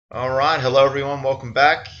All right, hello everyone, welcome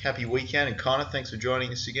back. Happy weekend, and Connor, thanks for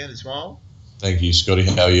joining us again as well. Thank you, Scotty.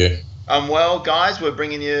 How are you? Well, guys, we're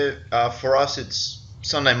bringing you, for us, it's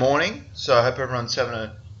Sunday morning, so I hope everyone's having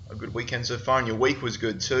a good weekend so far, and your week was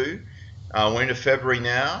good too. We're into February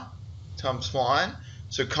now, time's flying.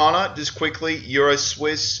 So Connor, just quickly, Euro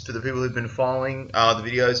Swiss, for the people who've been following the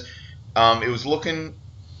videos, it was looking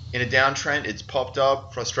in a downtrend. It's popped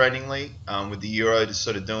up frustratingly with the Euro just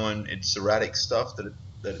sort of doing its erratic stuff that it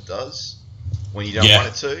does when you don't want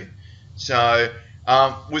it to. So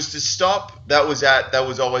was the stop that was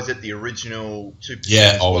always at the original 2%?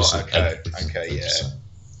 Yeah, always. Okay,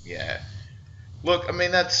 yeah. Look, I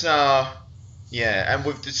mean that's and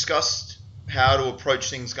we've discussed how to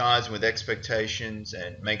approach things, guys, with expectations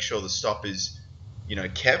and make sure the stop is,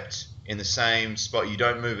 kept in the same spot. You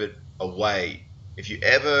don't move it away. If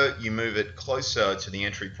you move it closer to the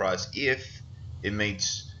entry price if it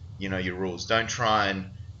meets your rules. Don't try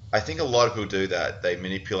and, I think a lot of people do that. They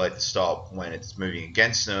manipulate the stop when it's moving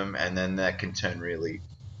against them, and then that can turn really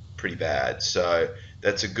pretty bad. So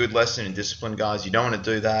that's a good lesson in discipline, guys. You don't want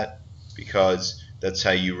to do that because that's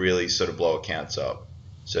how you really sort of blow accounts up.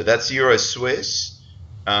 So that's Euro Swiss.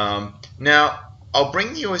 Now I'll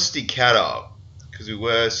bring the USDCAD up because we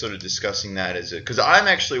were sort of discussing that because I'm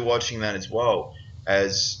actually watching that as well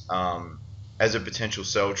as a potential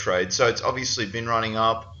sell trade. So it's obviously been running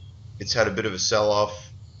up. It's had a bit of a sell-off,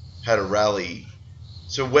 had a rally.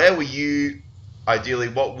 So where were you, ideally,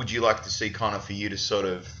 what would you like to see, Connor, for you to sort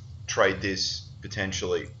of trade this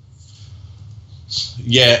potentially?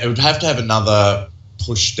 Yeah, it would have to have another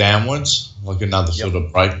push downwards, like another sort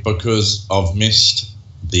of break, because I've missed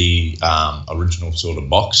the original sort of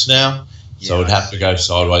box now. So it'd have to go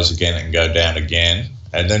sideways again and go down again.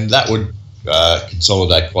 And then that would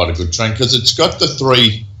consolidate quite a good trend because it's got the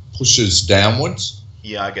three pushes downwards.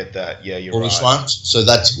 Yeah, I get that. Yeah, you're right. Ones, so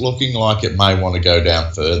that's looking like it may want to go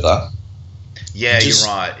down further. Yeah, you're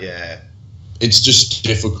right. Yeah. It's just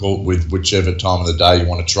difficult with whichever time of the day you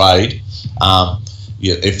want to trade.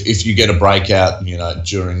 If you get a breakout,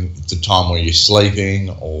 during the time where you're sleeping,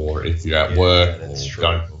 or if you're at work or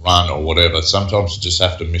going for a run or whatever, sometimes you just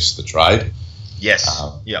have to miss the trade. Yes.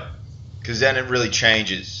 Because then it really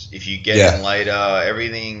changes. If you get in later,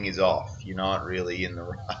 everything is off. You're not really in the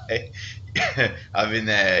right. I've been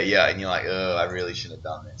there, and you're like, oh, I really shouldn't have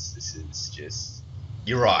done this. This is just,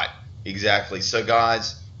 you're right, exactly. So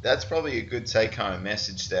guys, that's probably a good take-home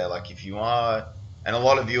message there. Like if you are, and a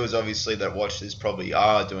lot of viewers obviously that watch this probably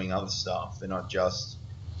are doing other stuff. They're not just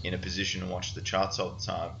in a position to watch the charts all the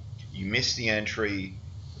time. You miss the entry,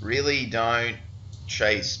 really don't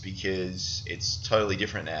chase because it's totally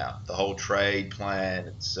different now. The whole trade plan,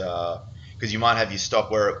 it's because you might have your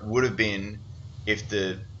stop where it would have been if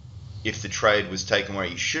the trade was taken where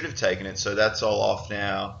you should have taken it. So that's all off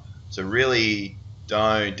now. So really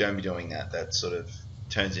don't be doing that. That sort of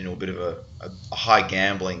turns into a bit of a high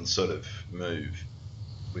gambling sort of move,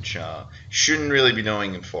 which shouldn't really be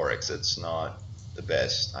doing in Forex. It's not the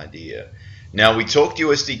best idea. Now we talked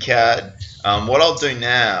USD CAD. What I'll do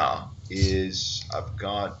now is I've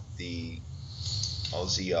got the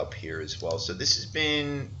Aussie up here as well. So this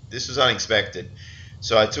was unexpected.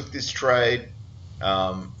 So I took this trade.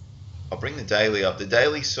 I'll bring the daily up. The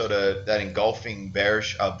daily sort of, that engulfing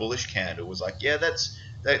bearish bullish candle was like, yeah, that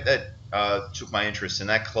took my interest, and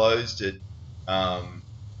that closed at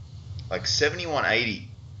like 71.80,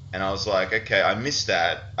 and I was like, okay, I missed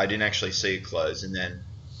that. I didn't actually see it close, and then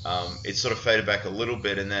it sort of faded back a little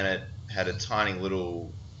bit, and then it had a tiny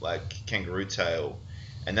little like kangaroo tail,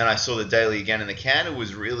 and then I saw the daily again, and the candle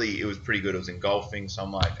was pretty good. It was engulfing, so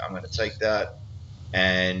I'm like, I'm going to take that.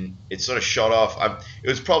 And it sort of shot off. It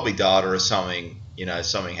was probably data or something.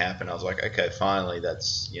 Something happened. I was like, okay, finally,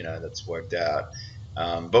 that's worked out.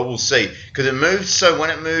 But we'll see, because it moves. So when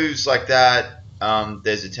it moves like that,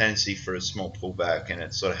 there's a tendency for a small pullback, and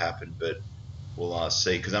it sort of happened. But we'll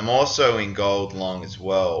see, because I'm also in gold long as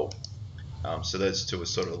well. So those two are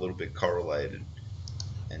sort of a little bit correlated.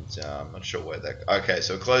 And I'm not sure where that. Okay,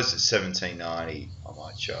 so it closed at 1790 on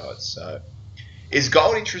my chart. So. Is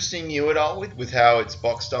gold interesting you at all with how it's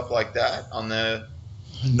boxed up like that on the?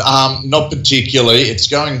 Not particularly. It's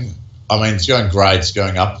going. I mean, it's going great. It's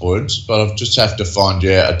going upwards, but I just have to find.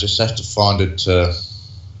 I just have to find it to.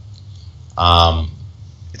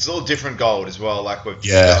 It's a little different gold as well, like we've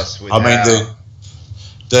discussed. With the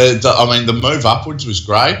move upwards was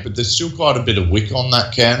great, but there's still quite a bit of wick on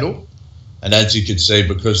that candle, and as you can see,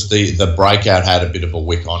 because the breakout had a bit of a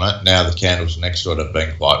wick on it, now the candles next to it have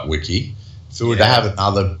been quite wicky. If we were to have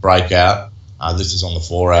another breakout, this is on the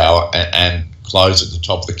 4 hour, and close at the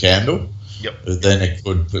top of the candle, Yep. then it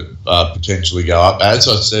could potentially go up. As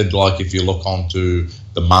I said, like if you look onto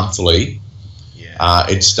the monthly,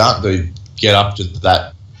 it's starting to get up to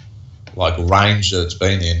that like range that it's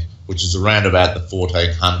been in, which is around about the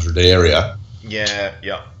 1400 area. Yeah,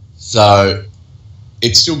 yeah. So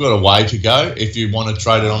it's still got a way to go if you want to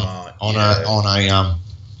trade it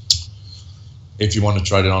if you want to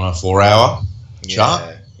trade it on a 4-hour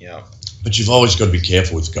chart. Yeah. But you've always got to be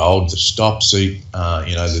careful with gold. The stops, the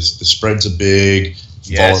spreads are big,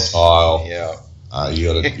 volatile. Yeah.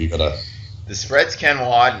 You gotta. The spreads can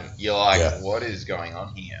widen. You're like, what is going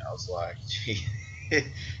on here? I was like, gee.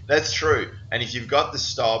 That's true. And if you've got the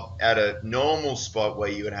stop at a normal spot where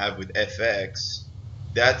you would have with FX,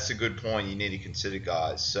 that's a good point you need to consider,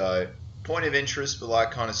 guys. So, point of interest, but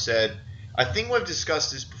like kind of said, I think we've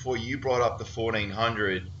discussed this before. You brought up the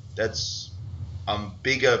 1400. That's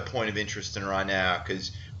bigger point of interest than right now,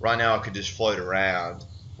 because right now it could just float around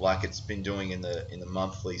like it's been doing in the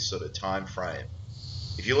monthly sort of time frame.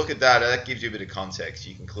 If you look at that, that gives you a bit of context.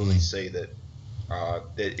 You can clearly see that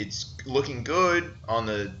that it's looking good on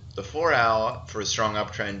the 4-hour for a strong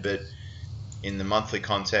uptrend, but in the monthly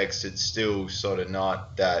context, it's still sort of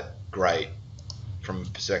not that great from a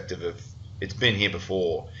perspective of it's been here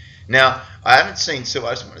before. Now, I haven't seen silver.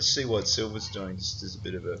 I just want to see what silver's doing, just as a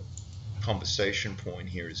bit of a conversation point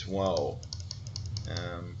here as well.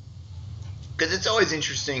 Because it's always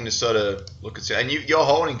interesting to sort of look at, and you're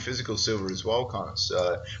holding physical silver as well, kind of,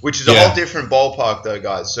 so, which is a whole different ballpark, though,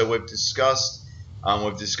 guys. So we've discussed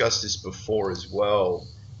this before as well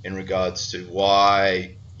in regards to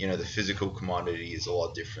why the physical commodity is a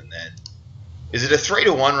lot different than. Is it a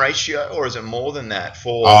 3-to-1 ratio, or is it more than that?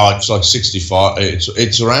 It's like 65.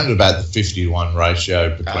 It's around about the 50-to-1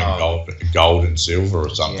 ratio between gold and silver or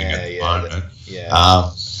something at the moment.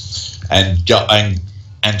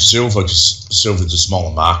 And silver, because silver's a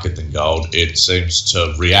smaller market than gold, it seems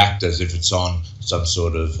to react as if it's on some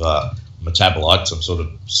sort of metabolite, some sort of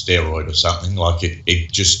steroid or something. Like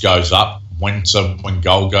it just goes up when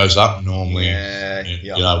gold goes up. Normally,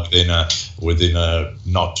 within a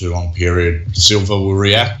not too long period, silver will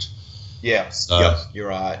react. You're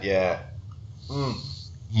right.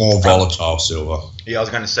 More volatile silver. I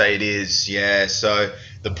was going to say it is. So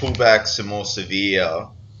the pullbacks are more severe.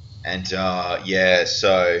 And so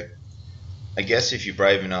I guess if you're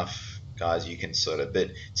brave enough, guys, you can sort of.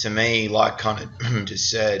 But to me, like kind of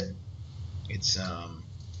just said, it's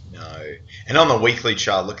no. And on the weekly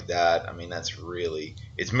chart, look at that. I mean, that's really,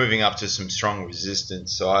 it's moving up to some strong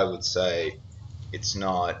resistance. So I would say it's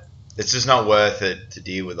not. It's just not worth it to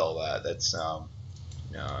deal with all that. That's no.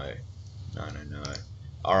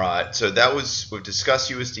 All right. So we've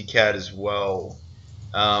discussed USDCAD as well.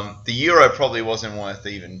 The euro probably wasn't worth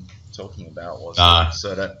even talking about, was it?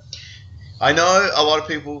 So I know a lot of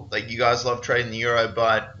people, like you guys, love trading the euro,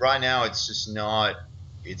 but right now it's just not.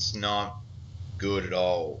 It's not good at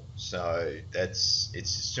all. So it's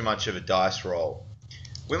just too much of a dice roll.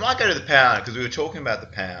 We might go to the pound because we were talking about the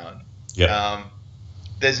pound. Yeah.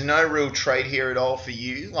 There's no real trade here at all for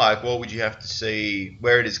you. Like, what would you have to see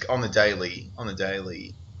where it is on the daily? On the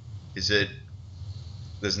daily, is it?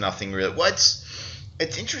 There's nothing real.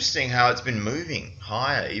 It's interesting how it's been moving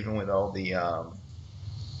higher, even with all the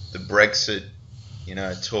Brexit,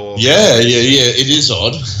 talk. Yeah. It is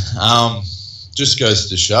odd. Just goes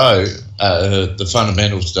to show the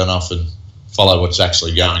fundamentals don't often follow what's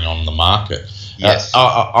actually going on in the market. Yes.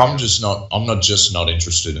 I'm not not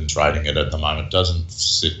interested in trading it at the moment. It doesn't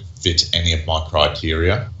fit any of my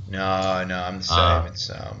criteria. No, I'm the same. It's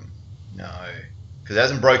no. Because it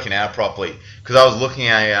hasn't broken out properly. Because I was looking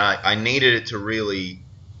at it, I needed it to really,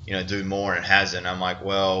 do more, and it hasn't. I'm like,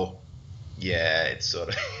 well, it's sort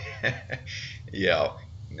of, I'm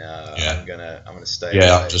gonna stay.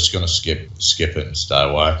 Yeah, away. I'm just gonna skip it and stay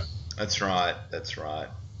away. That's right.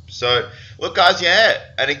 So, look, guys,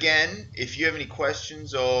 and again, if you have any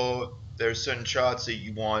questions or there are certain charts that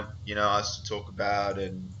you want, us to talk about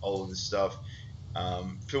and all of this stuff,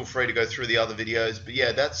 feel free to go through the other videos. But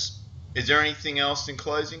is there anything else in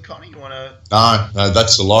closing, Connie? You want to? No,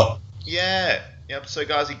 that's a lot. Yeah. Yep. So,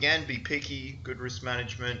 guys, again, be picky, good risk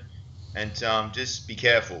management, and just be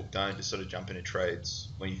careful. Don't just sort of jump into trades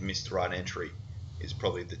when you've missed the right entry. Is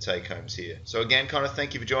probably the take homes here. So, again, Connor,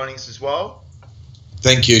 thank you for joining us as well.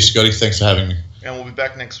 Thank you, Scotty. Thanks for having me. And we'll be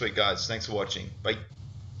back next week, guys. Thanks for watching. Bye.